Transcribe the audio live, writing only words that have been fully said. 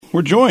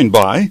we're joined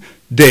by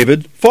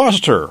David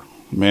Foster,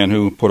 the man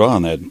who put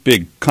on that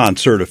big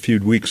concert a few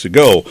weeks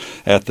ago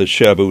at the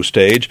Shaboo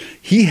Stage.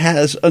 He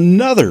has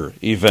another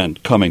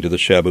event coming to the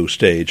Shaboo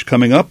Stage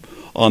coming up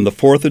on the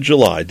 4th of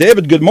July.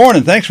 David, good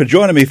morning. Thanks for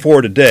joining me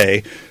for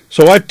today.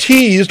 So I've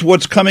teased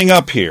what's coming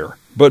up here.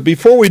 But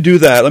before we do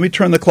that, let me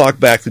turn the clock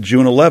back to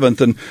June 11th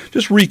and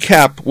just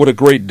recap what a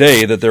great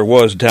day that there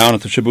was down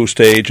at the Shaboo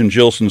Stage in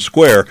Gilson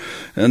Square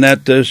and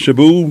that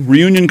Shaboo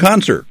reunion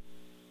concert.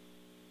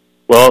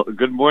 Well,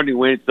 good morning,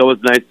 Wayne. It's always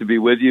nice to be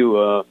with you.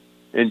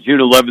 And June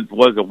 11th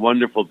was a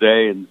wonderful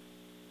day, and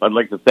I'd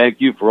like to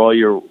thank you for all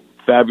your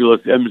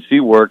fabulous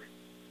MC work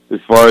as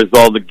far as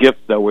all the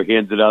gifts that were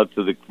handed out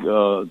to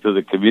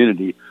the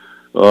community.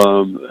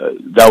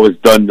 That was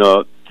done,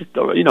 just,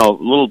 a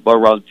little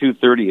around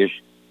 2:30ish.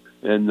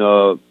 And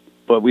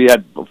but we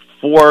had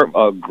four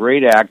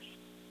great acts.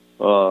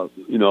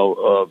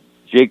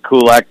 Jake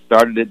Kulak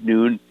started at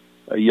noon,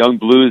 a young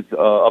blues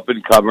up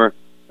and comer,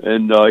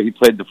 and he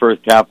played the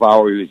first half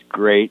hour. He was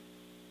great.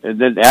 And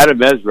then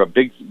Adam Ezra,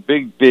 big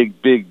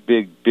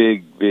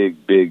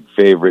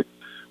favorite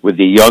with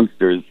the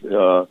youngsters.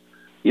 More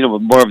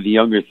of the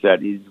younger set.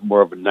 He's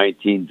more of a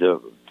 19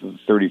 to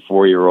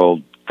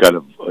 34-year-old kind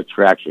of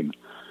attraction,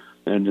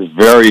 and is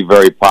very,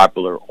 very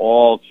popular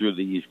all through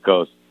the East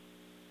Coast.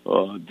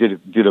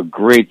 Did a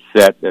great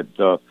set at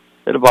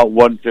about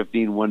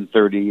 1:15,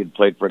 1:30, and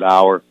played for an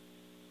hour.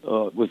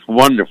 It was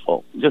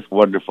wonderful, just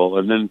wonderful.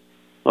 And then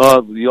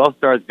the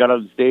All-Stars got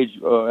on the stage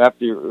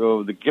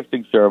after the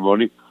gifting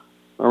ceremony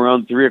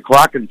around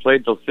 3:00 and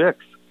played till 6.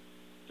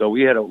 So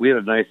we had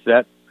a nice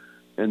set.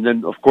 And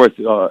then, of course,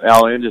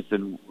 Al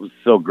Anderson was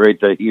so great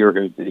to hear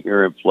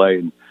him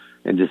play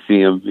and to see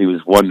him. He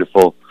was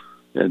wonderful.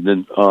 And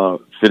then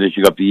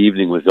finishing up the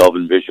evening was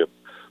Elvin Bishop.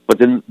 But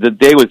then the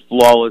day was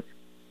flawless.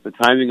 The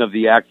timing of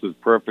the acts was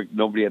perfect.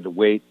 Nobody had to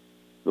wait.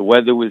 The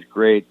weather was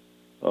great.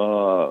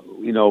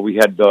 We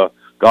had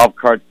golf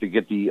carts to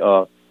get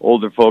the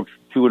older folks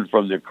to and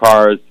from their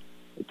cars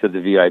to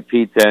the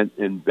VIP tent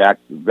and back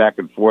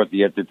and forth.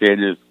 The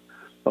entertainers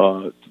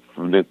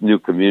from the new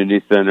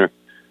community center.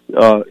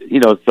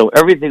 So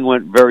everything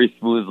went very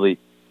smoothly.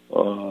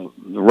 The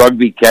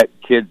rugby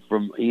kids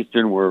from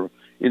Eastern were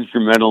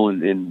instrumental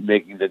in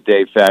making the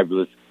day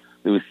fabulous.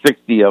 There was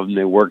 60 of them.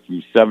 They worked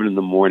from 7 in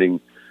the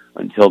morning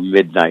until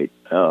midnight,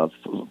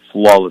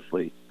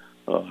 flawlessly.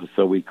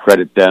 So we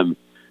credit them.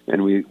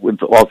 And we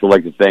would also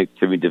like to thank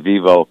Timmy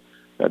DeVivo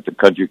at the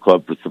Country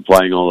Club for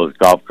supplying all those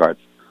golf carts.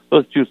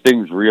 Those two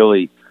things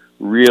really,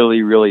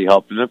 really, really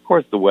helped. And of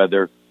course the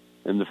weather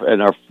and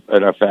our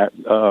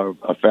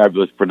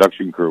fabulous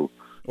production crew.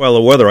 Well,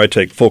 the weather I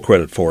take full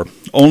credit for.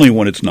 Only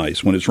when it's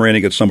nice. When it's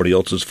raining, it's somebody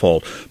else's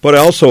fault. But I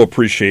also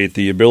appreciate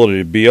the ability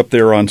to be up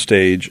there on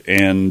stage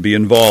and be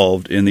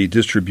involved in the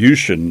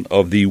distribution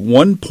of the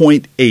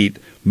 $1.8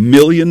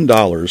 million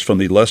from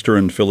the Lester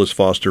and Phyllis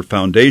Foster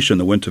Foundation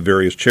that went to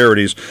various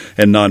charities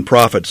and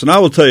nonprofits. And I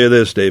will tell you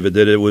this, David,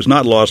 that it was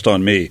not lost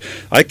on me.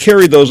 I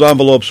carried those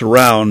envelopes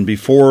around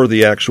before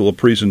the actual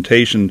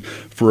presentation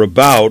for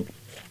about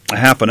a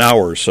half an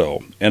hour or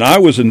so, and I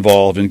was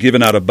involved in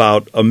giving out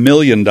about $1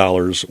 million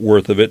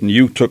worth of it, and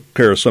you took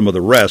care of some of the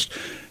rest.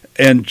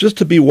 And just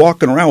to be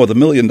walking around with $1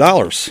 million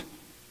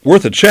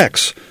worth of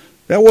checks,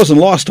 that wasn't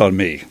lost on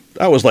me.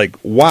 I was like,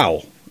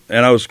 wow.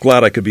 And I was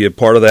glad I could be a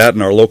part of that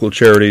and our local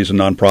charities and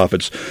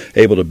nonprofits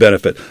able to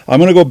benefit. I'm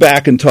going to go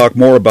back and talk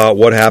more about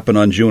what happened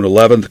on June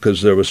 11th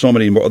because there were so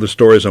many other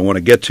stories I want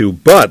to get to.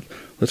 But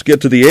let's get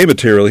to the A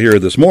material here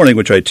this morning,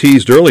 which I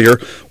teased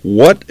earlier.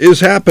 What is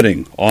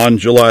happening on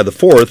July the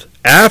 4th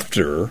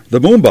after the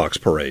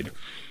Boombox Parade?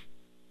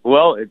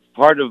 Well, it's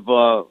part of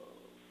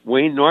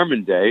Wayne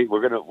Norman Day.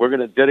 We're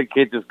gonna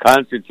dedicate this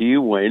concert to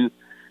you, Wayne,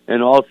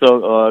 and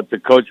also to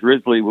Coach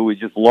Risley, who we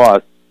just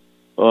lost.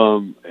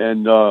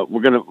 And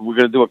we're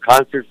gonna do a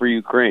concert for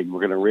Ukraine. We're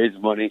gonna raise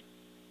money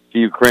to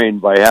Ukraine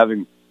by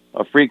having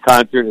a free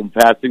concert and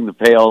passing the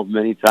pail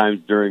many times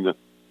during the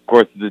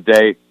course of the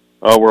day.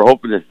 We're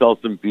hoping to sell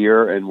some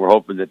beer, and we're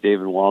hoping that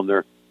David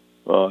Wallner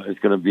is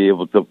going to be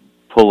able to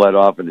pull that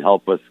off and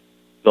help us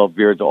sell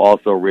beer to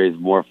also raise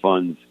more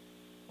funds,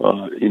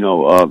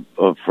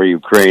 for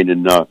Ukraine.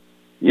 And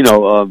we're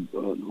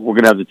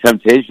going to have the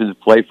Temptations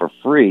play for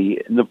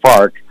free in the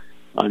park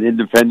on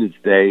Independence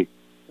Day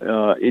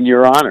in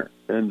your honor,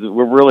 and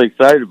we're really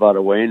excited about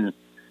it, Wayne.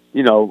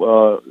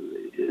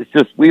 It's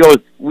just we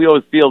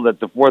always feel that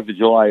the 4th of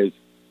July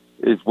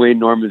is Wayne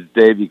Norman's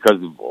Day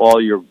because of all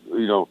your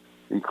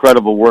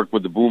incredible work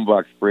with the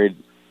Boombox Parade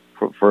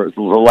for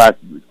the last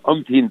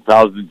umpteen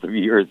thousands of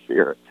years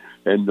here,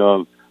 and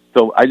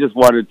so I just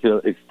wanted to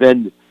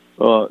extend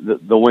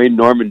the Wayne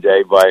Norman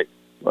Day by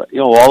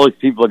all these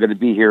people are going to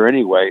be here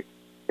anyway,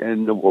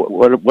 and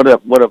what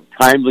a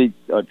timely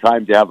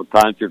time to have a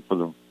concert for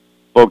the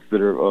folks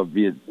that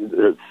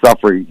are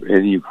suffering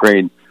in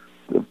Ukraine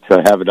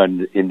to have it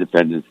on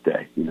Independence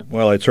Day.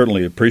 Well, I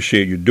certainly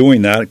appreciate you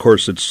doing that. Of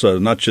course, it's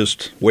not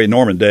just Wayne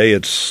Norman Day.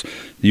 It's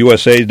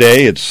USA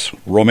Day. It's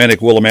Romantic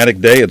Willimantic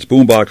Day. It's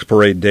Boombox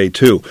Parade Day,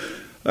 too.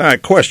 All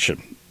right,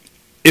 question.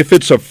 If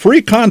it's a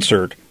free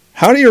concert,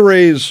 How do you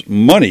raise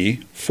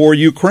money for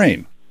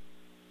Ukraine?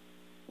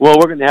 Well,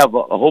 we're going to have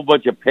a whole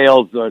bunch of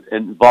pails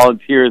and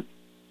volunteers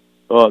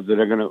that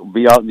are going to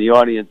be out in the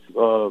audience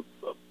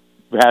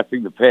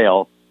passing the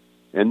pail.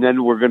 And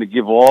then we're going to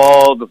give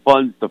all the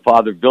funds to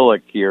Father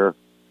Bilek here,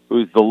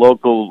 who's the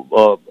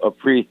local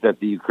priest at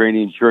the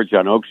Ukrainian church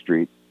on Oak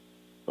Street.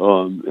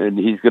 And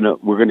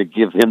we're going to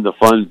give him the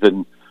funds,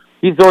 and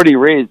he's already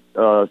raised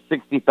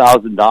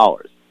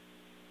 $60,000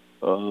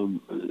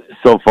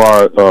 so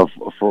far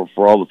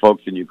for all the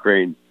folks in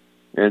Ukraine.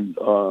 And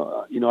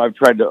I've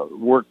tried to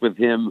work with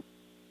him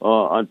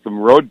on some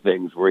road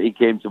things where he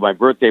came to my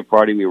birthday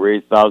party. We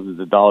raised thousands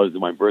of dollars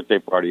at my birthday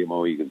party in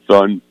Mohegan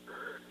Sun.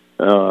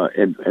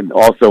 And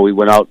also we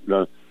went out,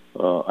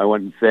 I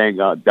went and sang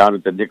down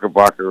at the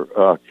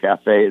Knickerbocker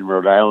Cafe in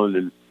Rhode Island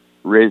and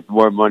raised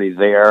more money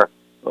there,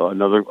 a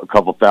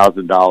couple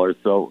 $1,000.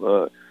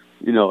 So,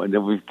 and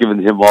then we've given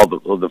him all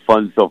the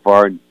funds so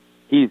far. And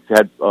he's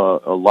had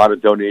a lot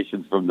of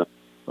donations from the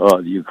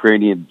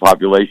Ukrainian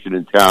population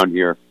in town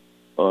here.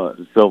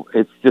 So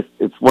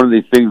it's one of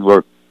these things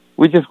where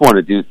we just want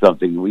to do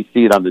something. We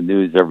see it on the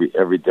news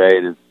every day,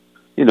 and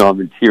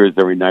I'm in tears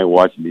every night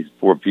watching these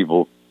poor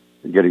people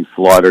getting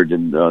slaughtered,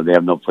 and they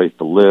have no place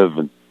to live,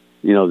 and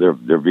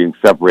they're being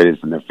separated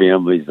from their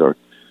families. Or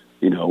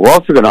we're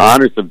also going to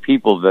honor some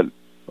people that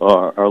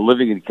are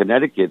living in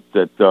Connecticut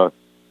that are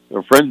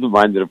friends of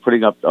mine that are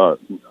putting up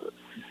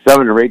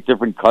 7 or 8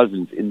 different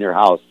cousins in their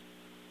house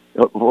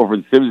over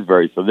in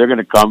Simsbury. So they're going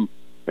to come,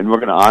 and we're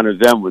going to honor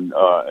them when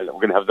we're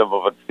going to have them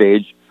up on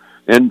stage.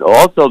 And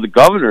also the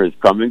governor is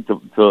coming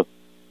to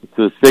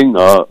sing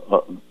a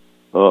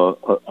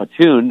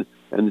tune,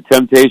 and the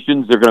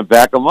Temptations are going to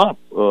back them up.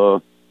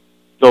 So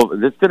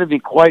it's going to be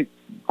quite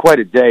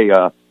a day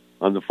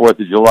on the 4th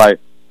of July.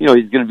 He's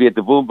going to be at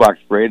the Boombox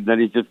Parade, and then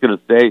he's just going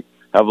to stay,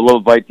 have a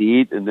little bite to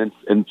eat, and then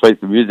play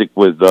some music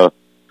with the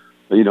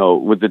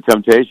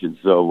Temptations.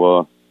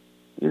 So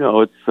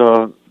it's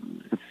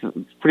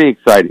pretty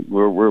exciting.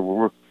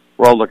 We're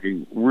all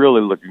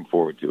really looking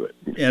forward to it.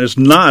 And it's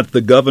not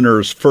the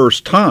governor's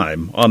first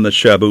time on the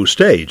Shaboo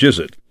Stage, is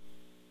it?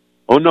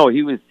 Oh no,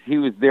 he was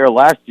there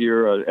last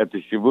year at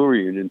the Shaboo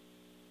reunion,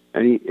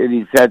 and he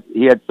had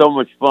so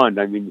much fun.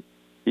 I mean,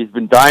 he's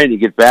been dying to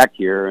get back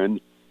here,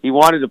 and he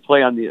wanted to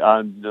play on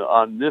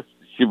this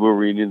Shaboo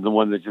reunion, the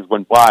one that just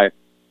went by,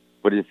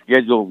 but his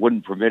schedule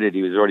wouldn't permit it.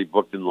 He was already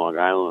booked in Long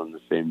Island on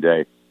the same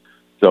day.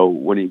 So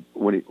when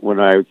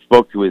I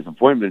spoke to his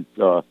appointment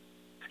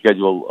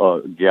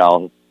schedule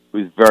gal,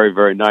 who's very,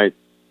 very nice,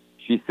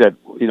 she said,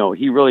 can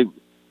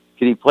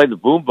he play the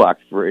Boombox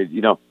Parade?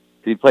 Can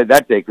he play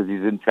that day because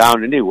he's in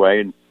town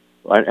anyway, and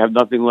I have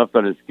nothing left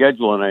on his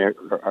schedule. And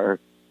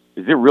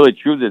is it really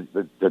true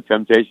that the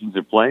Temptations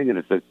are playing? And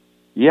I said,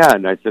 yeah.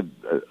 And I said,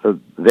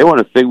 they want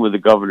to sing with the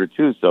governor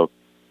too. So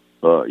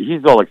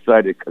he's all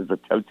excited because the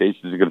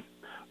Temptations are going to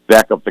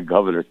back up the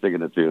governor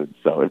singing a tune.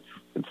 So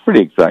it's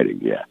pretty exciting,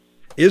 yeah.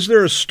 Is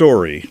there a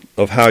story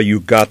of how you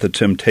got the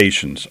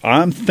Temptations?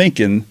 I'm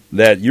thinking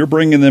that you're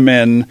bringing them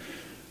in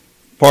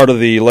part of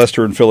the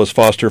Lester and Phyllis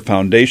Foster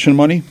Foundation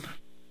money?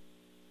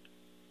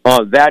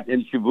 That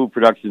and Shaboo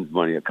Productions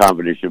money, a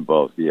combination of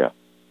both, yeah.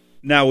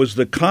 Now, was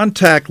the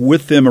contact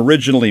with them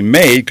originally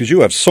made, because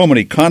you have so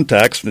many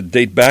contacts that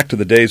date back to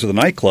the days of the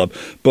nightclub,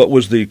 but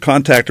was the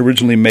contact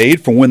originally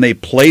made from when they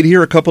played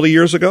here a couple of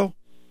years ago?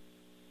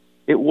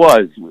 It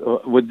was,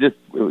 with the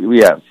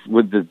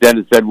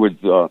Dennis Edwards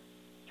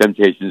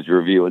Temptations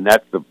review, and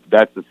that's the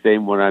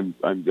same one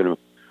I'm going to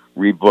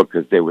rebook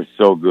because they were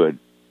so good.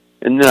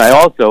 And then I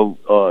also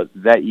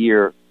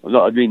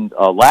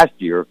last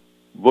year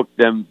booked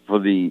them for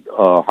the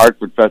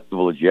Hartford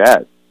Festival of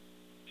Jazz.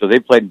 So they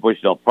played in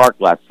Bushnell Park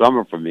last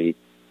summer for me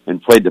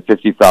and played to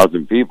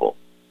 50,000 people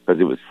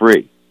because it was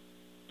free.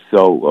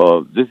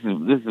 So this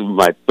is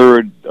my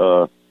third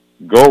go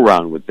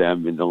round with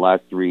them in the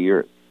last 3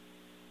 years.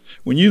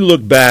 When you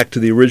look back to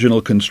the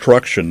original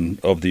construction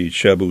of the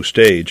Shaboo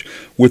Stage,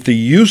 with the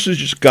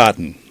usage it's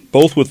gotten,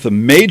 both with the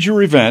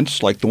major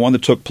events, like the one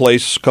that took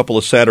place a couple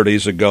of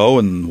Saturdays ago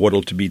and what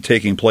will be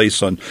taking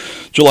place on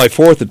July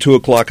 4th at 2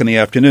 o'clock in the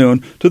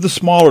afternoon, to the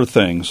smaller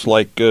things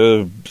like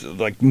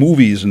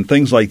movies and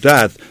things like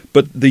that,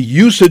 but the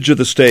usage of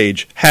the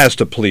stage has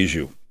to please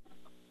you.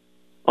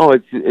 Oh,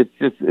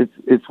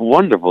 it's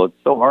wonderful.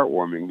 It's so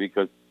heartwarming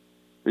because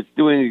it's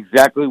doing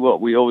exactly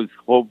what we always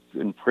hoped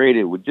and prayed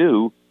it would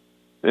do.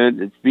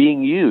 And it's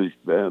being used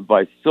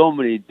by so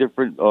many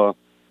different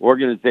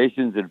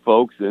organizations and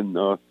folks, and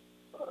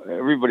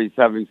everybody's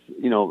having,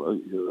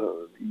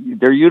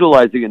 they're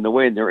utilizing it in the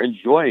way, and they're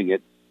enjoying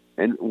it.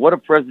 And what a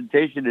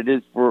presentation it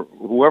is for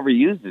whoever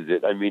uses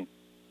it. I mean,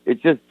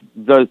 it just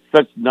does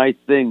such nice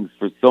things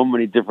for so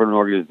many different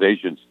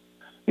organizations.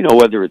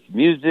 Whether it's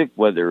music,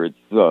 whether it's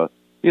the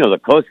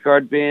Coast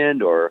Guard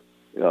band, or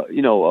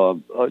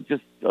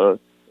just the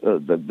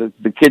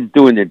kids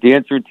doing their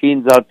dance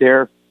routines out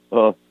there.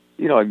 I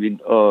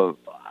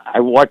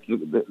watch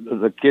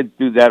the kids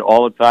do that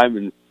all the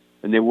time,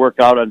 and they work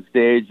out on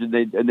stage, and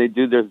they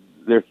do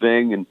their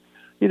thing, and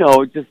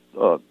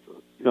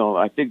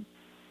I think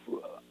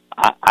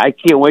I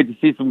can't wait to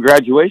see some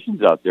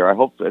graduations out there. I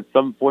hope at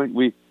some point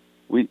we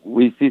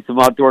see some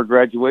outdoor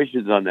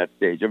graduations on that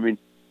stage. I mean,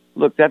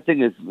 look, that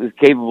thing is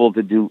capable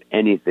to do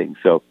anything.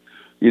 So,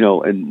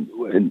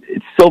 and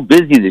it's so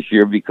busy this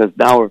year because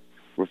now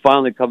we're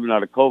finally coming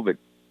out of COVID.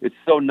 It's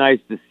so nice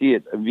to see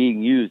it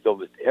being used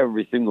almost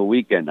every single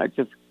weekend.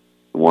 It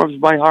warms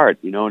my heart,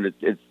 and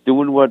it's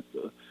doing what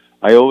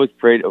I always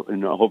prayed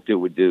and hoped it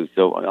would do.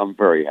 So I'm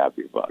very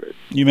happy about it.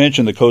 You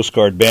mentioned the Coast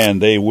Guard Band.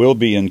 They will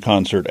be in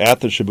concert at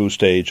the Shaboo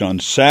Stage on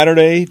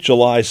Saturday,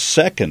 July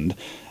 2nd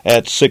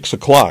at 6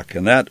 o'clock,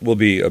 and that will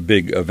be a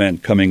big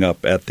event coming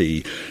up at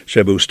the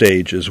Shaboo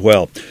Stage as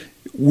well.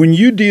 When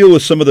you deal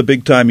with some of the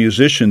big-time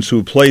musicians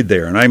who played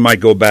there, and I might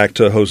go back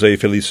to Jose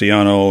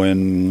Feliciano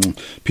and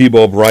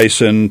Peebo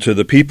Bryson, to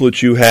the people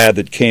that you had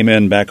that came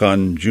in back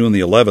on June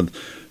the 11th,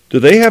 do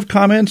they have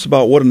comments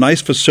about what a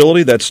nice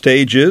facility that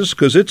stage is?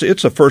 Because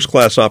it's a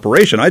first-class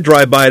operation. I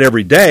drive by it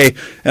every day,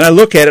 and I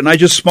look at it, and I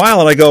just smile,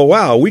 and I go,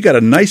 wow, we got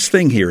a nice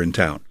thing here in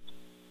town.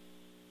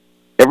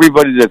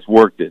 Everybody that's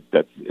worked it,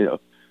 that's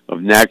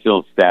of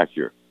national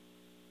stature,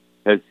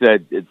 has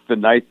said it's the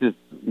nicest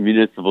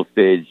municipal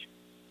stage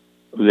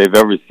they've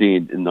ever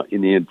seen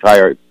in the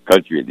entire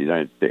country of the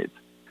United States.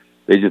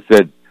 They just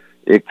said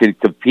it could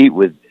compete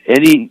with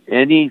any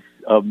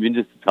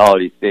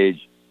municipality stage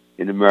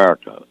in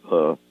America.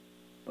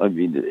 I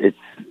mean, it's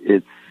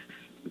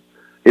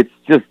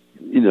just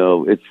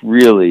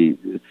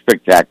it's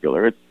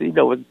spectacular.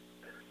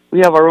 We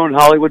have our own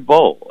Hollywood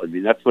Bowl. I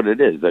mean, that's what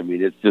it is. I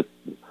mean,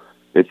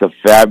 it's a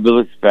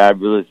fabulous,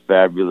 fabulous,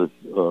 fabulous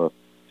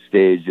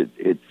stage.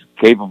 It's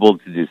capable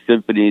to do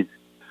symphonies.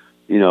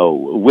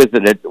 With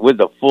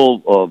a full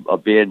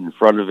band in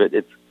front of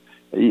it.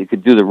 You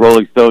could do the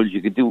Rolling Stones.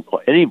 You could do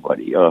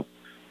anybody. The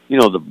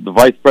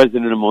vice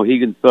president of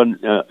Mohegan Sun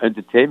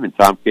Entertainment,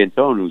 Tom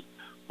Cantone, who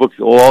books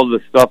all the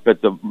stuff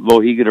at the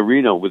Mohegan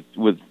Arena with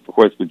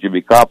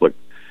Jimmy Koplik.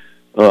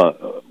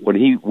 When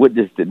he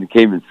witnessed it and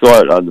came and saw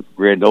it on the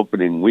grand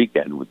opening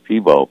weekend with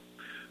Peebo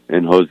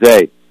and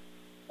Jose,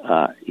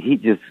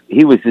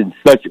 he was in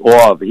such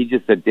awe. He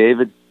just said,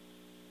 David,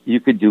 you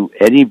could do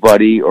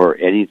anybody or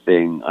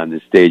anything on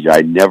the stage.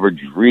 I never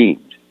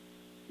dreamed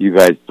you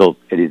guys built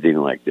anything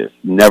like this.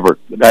 Never.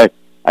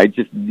 I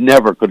just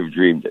never could have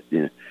dreamed it.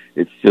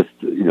 It's just,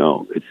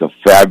 it's a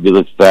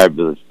fabulous,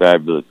 fabulous,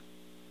 fabulous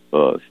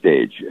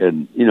stage.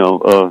 And,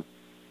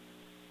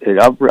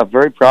 I'm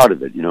very proud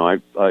of it.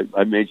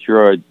 I made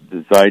sure I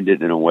designed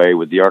it in a way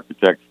with the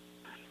architects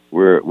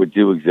where it would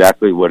do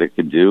exactly what it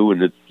can do,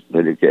 and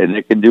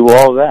it can do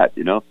all of that,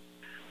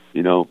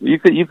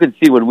 You could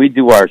see when we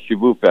do our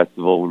Shaboo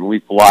Festival, when we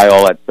fly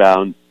all that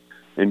sound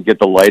and get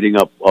the lighting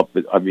up.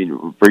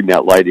 Bring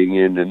that lighting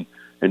in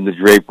and the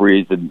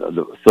draperies,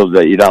 so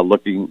that you're not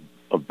looking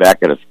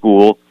back at a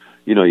school.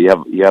 You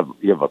have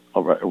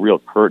a real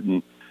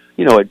curtain.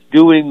 It's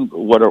doing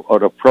what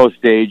a pro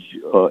stage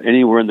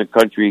anywhere in the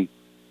country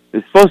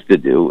is supposed to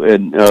do,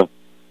 and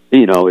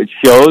it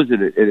shows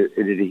and it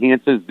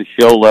enhances the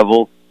show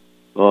level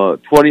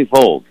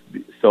 20-fold.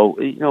 So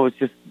it's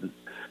just.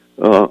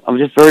 I'm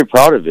just very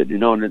proud of it,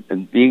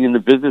 and being in the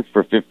business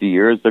for 50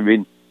 years.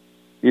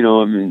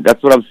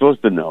 That's what I'm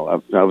supposed to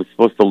know. I was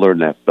supposed to learn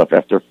that stuff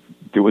after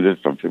doing this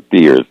for 50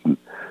 years. And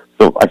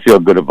so I feel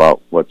good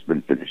about what's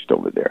been finished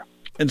over there.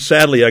 And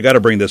sadly, I got to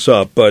bring this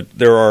up, but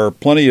there are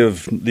plenty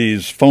of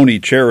these phony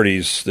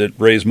charities that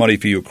raise money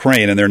for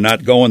Ukraine, and they're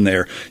not going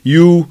there.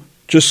 You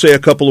just say a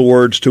couple of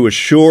words to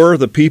assure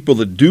the people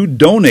that do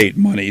donate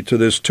money to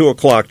this 2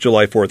 o'clock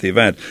July 4th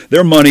event,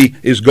 their money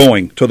is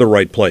going to the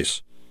right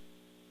place.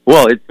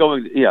 Well, it's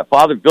going. Yeah,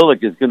 Father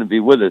Billick is going to be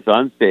with us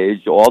on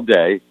stage all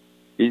day.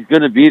 He's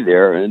going to be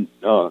there, and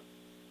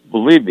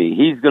believe me,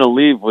 he's going to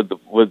leave with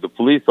the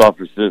police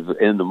officers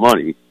and the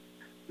money.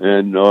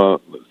 And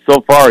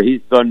so far,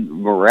 he's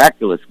done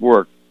miraculous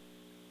work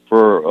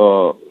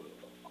for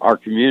our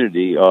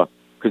community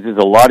because there's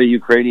a lot of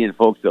Ukrainian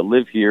folks that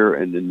live here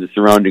and in the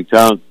surrounding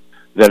towns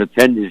that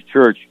attend his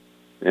church.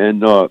 And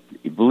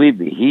believe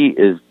me, he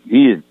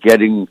is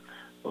getting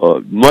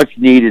much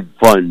needed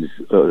funds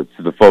to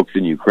the folks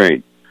in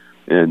Ukraine,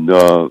 and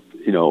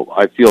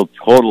I feel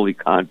totally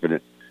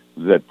confident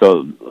that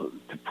to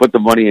put the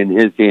money in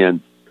his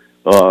hands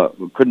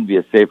couldn't be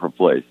a safer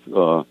place.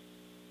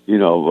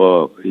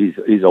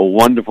 He's a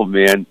wonderful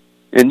man,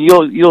 and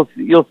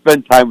you'll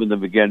spend time with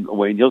him again,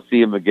 Wayne. You'll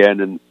see him again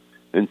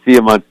and see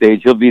him on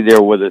stage. He'll be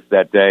there with us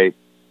that day,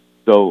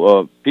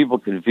 so people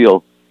can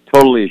feel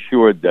totally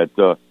assured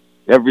that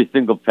every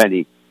single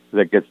penny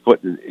that gets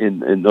put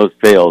in those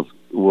pails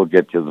will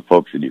get to the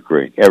folks in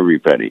Ukraine. Every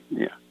penny,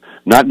 yeah.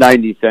 Not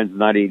 90 cents,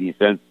 not 80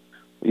 cents,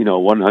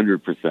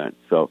 100%.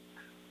 So,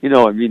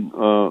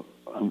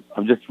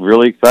 I'm just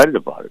really excited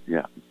about it,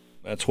 yeah.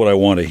 That's what I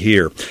want to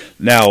hear.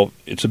 Now,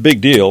 it's a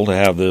big deal to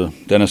have the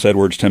Dennis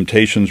Edwards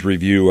Temptations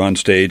review on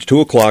stage, 2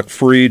 o'clock,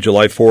 free,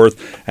 July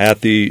 4th, at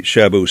the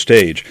Shaboo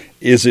Stage.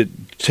 Is it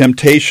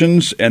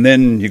Temptations, and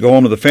then you go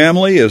home to the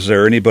family? Is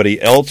there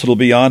anybody else that'll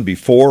be on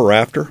before or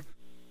after?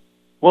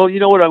 Well,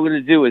 what I'm going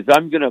to do is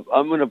I'm going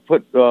to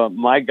put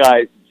my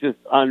guys just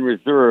on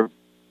reserve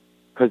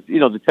because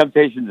the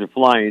Temptations are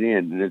flying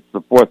in, and it's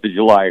the 4th of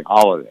July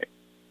holiday.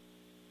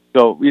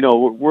 So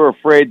we're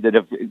afraid that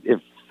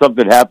if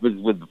something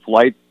happens with the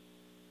flight,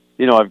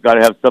 I've got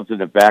to have something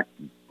to back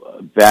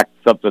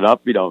something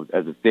up,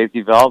 as a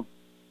safety valve.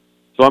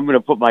 So I'm going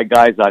to put my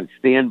guys on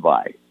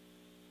standby,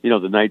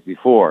 the night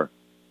before,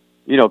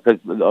 because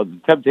the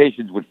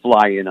Temptations would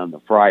fly in on the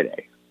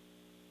Friday.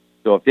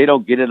 So if they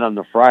don't get in on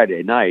the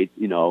Friday night,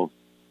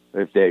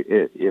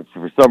 if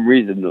for some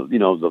reason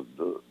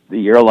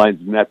the airlines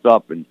mess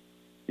up and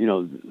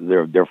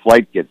their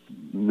flight gets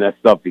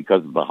messed up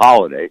because of the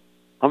holiday,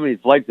 how many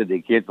flights did they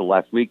cancel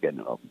last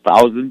weekend?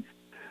 Thousands,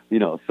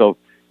 so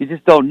you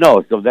just don't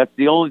know. So that's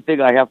the only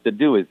thing I have to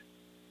do is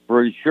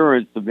for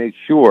insurance to make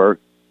sure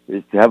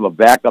is to have a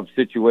backup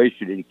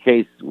situation in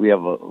case we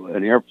have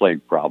an airplane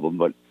problem.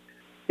 But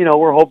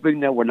we're hoping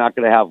that we're not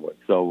going to have one.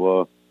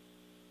 So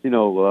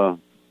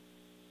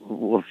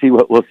we'll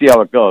see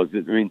how it goes. I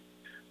mean,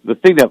 the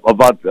thing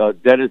about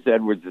Dennis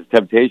Edwards'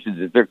 Temptations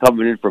is they're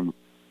coming in from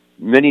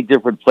many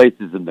different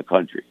places in the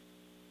country.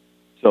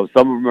 So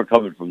some of them are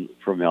coming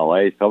from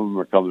L.A., some of them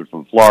are coming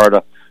from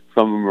Florida,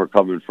 some of them are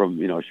coming from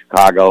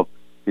Chicago.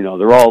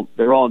 They're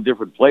all in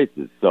different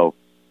places. So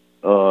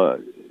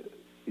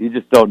you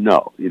just don't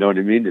know. You know what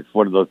I mean? It's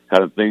one of those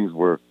kind of things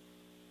where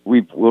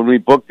when we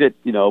booked it,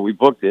 we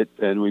booked it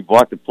and we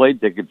bought the plane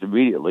tickets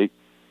immediately.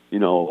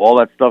 All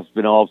that stuff's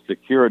been all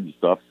secured and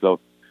stuff. So,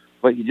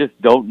 but you just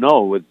don't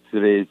know with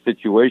today's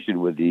situation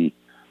with the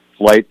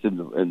flights and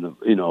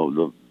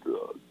the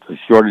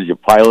shortage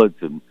of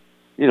pilots and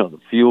the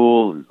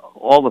fuel and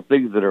all the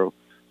things that are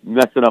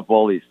messing up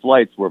all these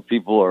flights where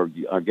people are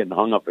getting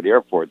hung up at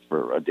airports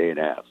for a day and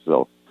a half.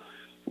 So.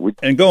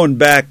 And going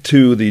back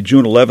to the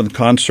June 11th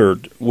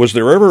concert, was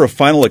there ever a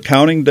final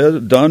accounting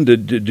done?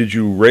 Did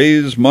you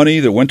raise money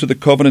that went to the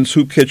Covenant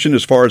Soup Kitchen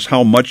as far as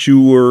how much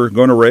you were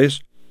going to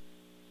raise?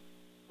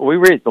 Well, we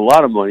raised a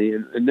lot of money,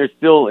 and they're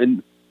still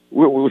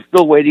we're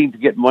still waiting to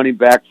get money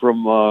back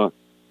from the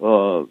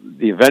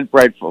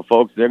Eventbrite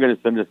folks. They're going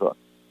to send us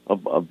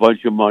a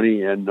bunch of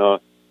money, and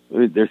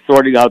they're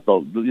sorting out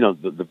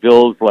the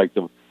bills, like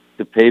to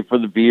pay for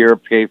the beer,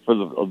 pay for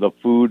the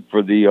food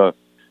for the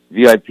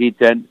VIP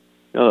tent.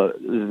 A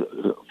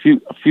few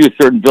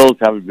certain bills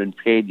haven't been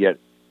paid yet,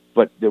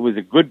 but there was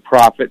a good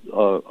profit.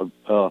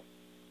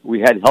 We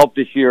had help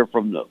this year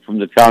from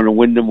the town of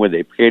Windham where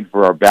they paid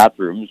for our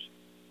bathrooms.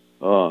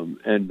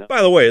 And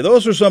by the way,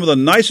 those are some of the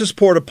nicest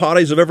porta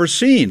potties I've ever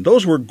seen.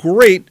 Those were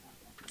great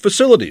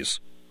facilities.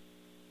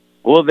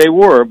 Well, they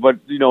were, but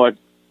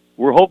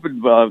we're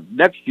hoping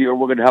next year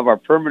we're going to have our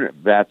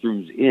permanent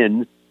bathrooms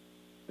in,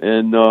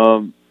 and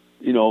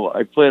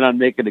I plan on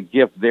making a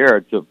gift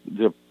there to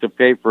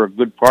pay for a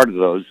good part of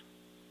those.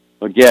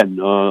 Again,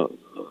 so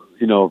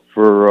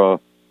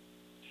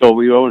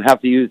we don't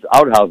have to use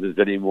outhouses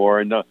anymore.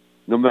 And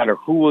no matter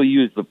who will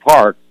use the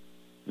park,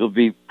 there'll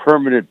be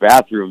permanent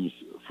bathrooms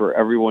for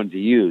everyone to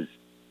use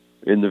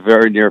in the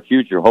very near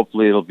future.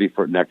 Hopefully, it'll be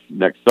for next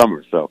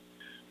summer. So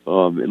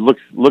it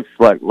looks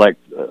like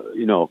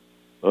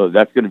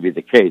that's going to be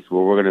the case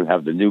where we're going to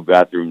have the new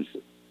bathrooms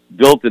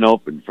built and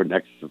open for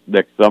next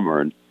summer,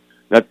 and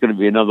that's going to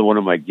be another one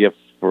of my gifts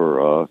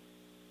for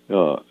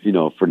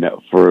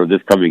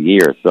this coming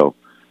year. So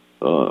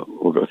I'm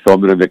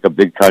going to make a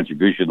big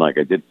contribution like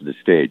I did for the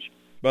stage.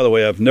 By the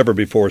way, I've never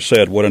before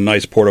said what a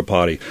nice porta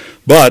potty,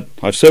 but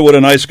I've said what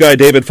a nice guy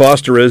David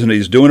Foster is, and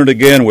he's doing it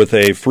again with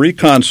a free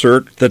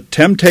concert, The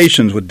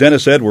Temptations with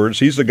Dennis Edwards.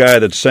 He's the guy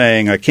that's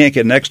saying, I Can't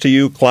Get Next to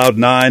You, Cloud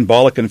 9,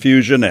 Ball of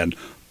Confusion, and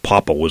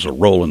Papa Was a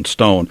Rolling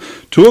Stone.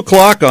 2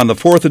 o'clock on the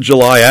 4th of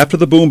July after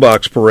the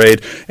Boombox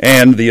Parade,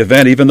 and the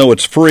event, even though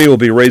it's free, will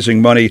be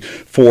raising money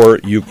for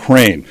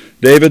Ukraine.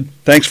 David,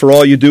 thanks for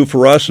all you do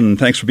for us, and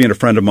thanks for being a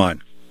friend of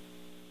mine.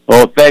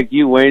 Oh, thank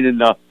you, Wayne,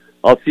 and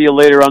I'll see you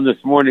later on this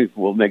morning.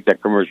 We'll make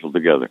that commercial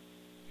together.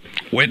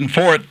 Waiting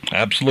for it.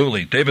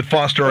 Absolutely. David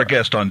Foster, our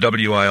guest on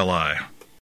WILI.